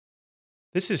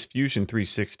This is Fusion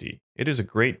 360. It is a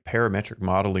great parametric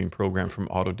modeling program from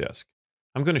Autodesk.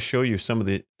 I'm going to show you some of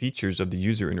the features of the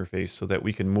user interface so that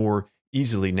we can more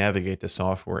easily navigate the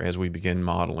software as we begin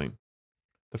modeling.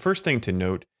 The first thing to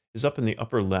note is up in the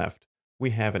upper left,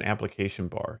 we have an application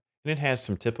bar, and it has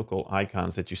some typical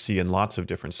icons that you see in lots of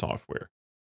different software.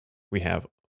 We have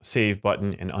a save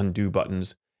button and undo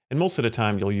buttons, and most of the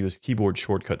time you'll use keyboard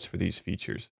shortcuts for these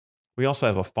features. We also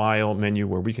have a file menu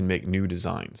where we can make new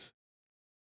designs.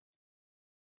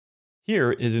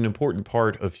 Here is an important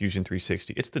part of Fusion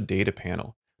 360. It's the data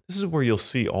panel. This is where you'll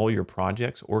see all your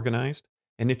projects organized.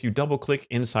 And if you double click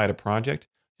inside a project,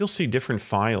 you'll see different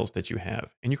files that you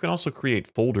have. And you can also create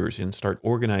folders and start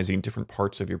organizing different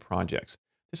parts of your projects.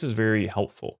 This is very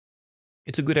helpful.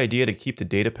 It's a good idea to keep the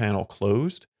data panel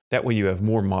closed. That way you have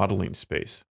more modeling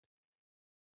space.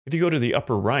 If you go to the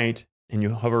upper right and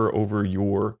you hover over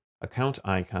your account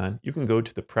icon, you can go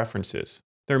to the preferences.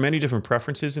 There are many different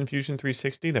preferences in Fusion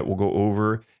 360 that we'll go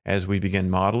over as we begin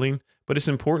modeling, but it's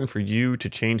important for you to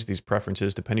change these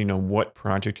preferences depending on what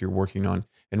project you're working on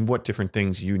and what different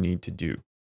things you need to do.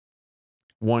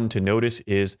 One to notice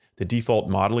is the default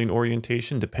modeling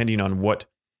orientation. Depending on what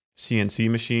CNC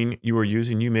machine you are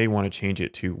using, you may want to change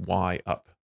it to Y up.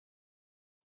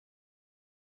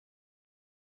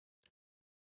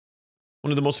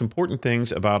 One of the most important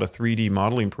things about a 3D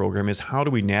modeling program is how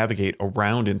do we navigate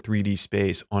around in 3D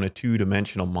space on a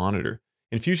two-dimensional monitor.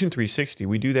 In Fusion 360,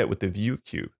 we do that with the view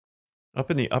cube. Up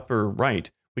in the upper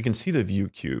right, we can see the view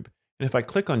cube. And if I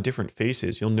click on different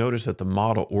faces, you'll notice that the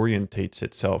model orientates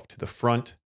itself to the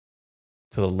front,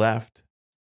 to the left,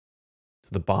 to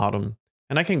the bottom,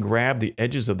 and I can grab the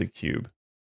edges of the cube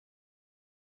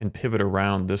and pivot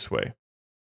around this way.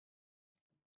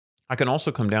 I can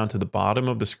also come down to the bottom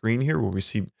of the screen here where we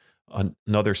see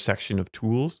another section of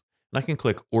tools, and I can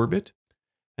click orbit,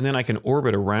 and then I can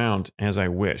orbit around as I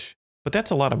wish. But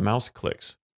that's a lot of mouse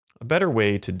clicks. A better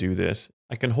way to do this,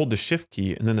 I can hold the shift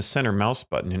key and then the center mouse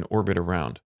button and orbit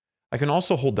around. I can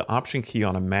also hold the option key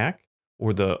on a Mac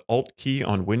or the alt key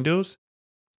on Windows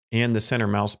and the center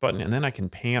mouse button, and then I can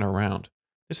pan around.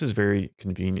 This is very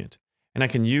convenient. And I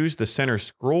can use the center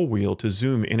scroll wheel to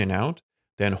zoom in and out,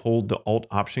 then hold the Alt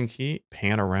Option key,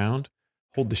 pan around,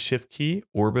 hold the Shift key,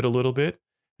 orbit a little bit,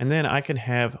 and then I can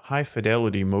have high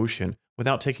fidelity motion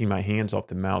without taking my hands off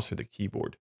the mouse or the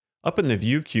keyboard. Up in the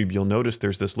View cube, you'll notice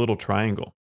there's this little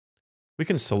triangle. We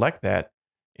can select that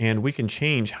and we can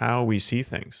change how we see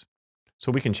things.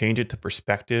 So we can change it to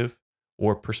perspective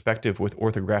or perspective with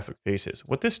orthographic faces.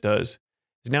 What this does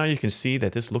is now you can see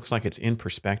that this looks like it's in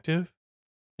perspective.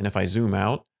 And if I zoom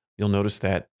out, you'll notice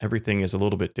that everything is a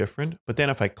little bit different. But then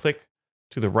if I click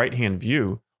to the right-hand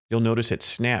view, you'll notice it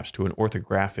snaps to an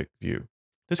orthographic view.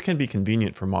 This can be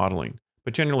convenient for modeling,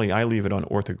 but generally I leave it on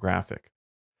orthographic.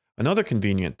 Another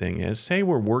convenient thing is, say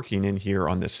we're working in here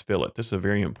on this fillet. This is a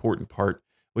very important part.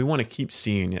 We want to keep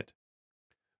seeing it.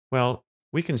 Well,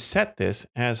 we can set this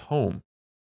as home.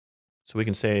 So we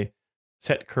can say,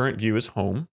 set current view as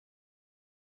home,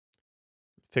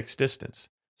 fixed distance.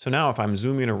 So now if I'm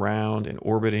zooming around and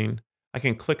orbiting, I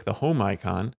can click the home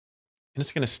icon and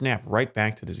it's going to snap right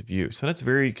back to this view. So that's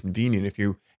very convenient if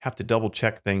you have to double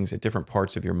check things at different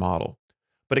parts of your model.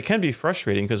 But it can be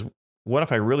frustrating because what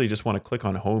if I really just want to click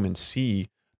on home and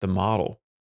see the model?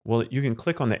 Well, you can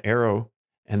click on the arrow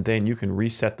and then you can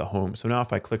reset the home. So now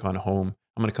if I click on home,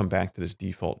 I'm going to come back to this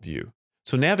default view.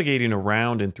 So navigating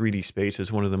around in 3D space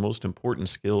is one of the most important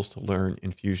skills to learn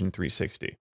in Fusion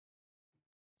 360.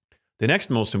 The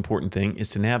next most important thing is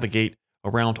to navigate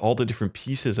around all the different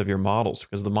pieces of your models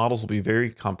because the models will be very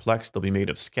complex. They'll be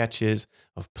made of sketches,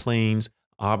 of planes,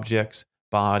 objects,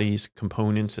 bodies,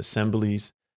 components,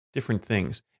 assemblies, different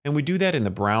things. And we do that in the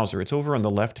browser. It's over on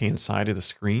the left-hand side of the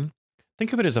screen.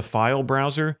 Think of it as a file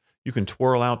browser. You can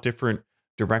twirl out different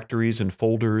directories and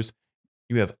folders.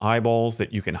 You have eyeballs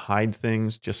that you can hide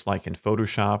things just like in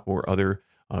Photoshop or other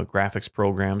graphics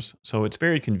programs. So it's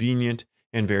very convenient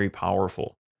and very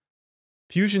powerful.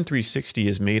 Fusion 360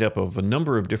 is made up of a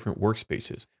number of different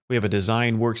workspaces. We have a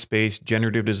design workspace,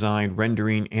 generative design,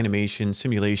 rendering, animation,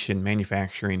 simulation,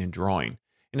 manufacturing, and drawing.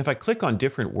 And if I click on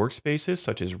different workspaces,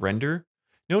 such as render,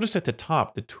 notice at the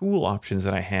top, the tool options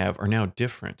that I have are now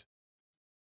different.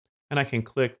 And I can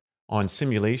click on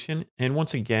simulation, and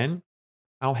once again,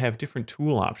 I'll have different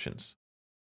tool options.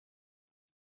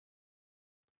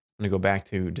 I'm going to go back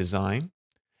to design.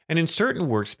 And in certain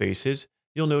workspaces,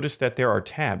 you'll notice that there are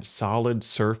tabs, solid,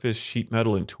 surface, sheet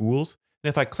metal, and tools. And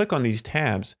if I click on these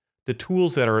tabs, the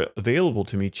tools that are available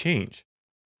to me change.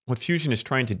 What Fusion is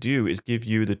trying to do is give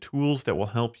you the tools that will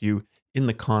help you in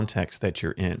the context that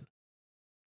you're in.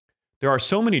 There are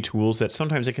so many tools that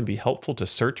sometimes it can be helpful to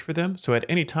search for them. So at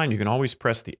any time, you can always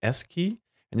press the S key,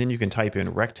 and then you can type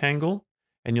in rectangle,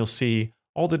 and you'll see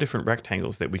all the different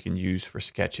rectangles that we can use for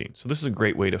sketching. So this is a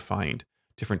great way to find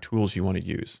different tools you want to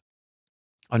use.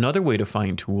 Another way to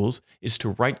find tools is to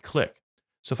right click.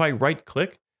 So if I right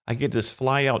click, I get this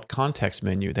fly out context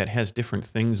menu that has different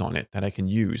things on it that I can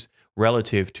use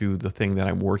relative to the thing that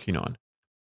I'm working on.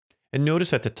 And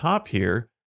notice at the top here,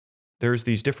 there's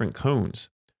these different cones.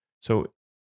 So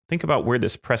think about where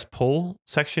this press pull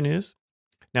section is.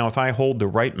 Now, if I hold the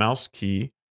right mouse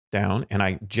key down and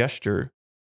I gesture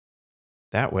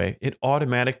that way, it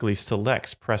automatically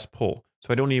selects press pull.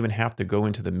 So I don't even have to go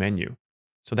into the menu.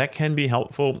 So that can be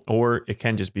helpful, or it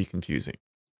can just be confusing.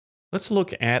 Let's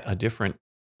look at a different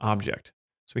object.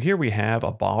 So here we have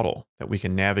a bottle that we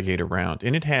can navigate around,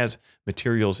 and it has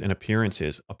materials and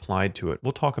appearances applied to it.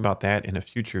 We'll talk about that in a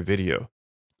future video.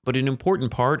 But an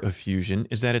important part of Fusion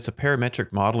is that it's a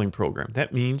parametric modeling program.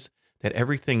 That means that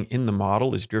everything in the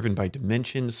model is driven by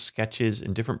dimensions, sketches,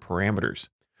 and different parameters.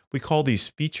 We call these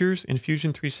features in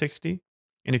Fusion 360.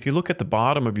 And if you look at the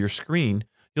bottom of your screen,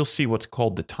 you'll see what's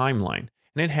called the timeline.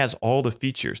 And it has all the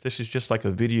features. This is just like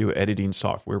a video editing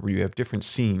software where you have different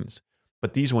scenes,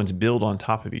 but these ones build on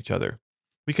top of each other.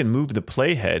 We can move the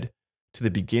playhead to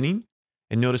the beginning,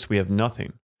 and notice we have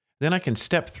nothing. Then I can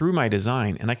step through my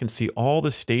design and I can see all the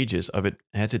stages of it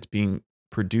as it's being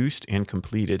produced and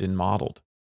completed and modeled.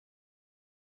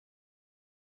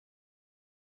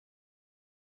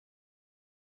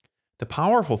 The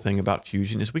powerful thing about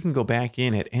Fusion is we can go back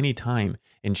in at any time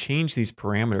and change these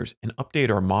parameters and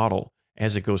update our model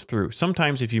as it goes through.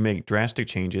 Sometimes if you make drastic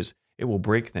changes, it will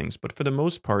break things, but for the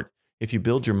most part, if you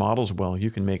build your models well, you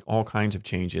can make all kinds of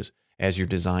changes as your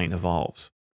design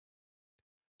evolves.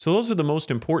 So those are the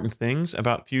most important things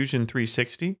about Fusion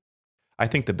 360. I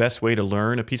think the best way to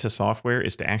learn a piece of software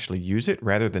is to actually use it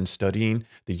rather than studying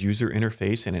the user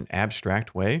interface in an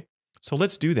abstract way. So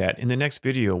let's do that. In the next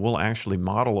video, we'll actually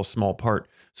model a small part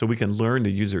so we can learn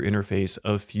the user interface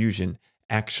of Fusion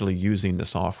actually using the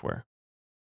software.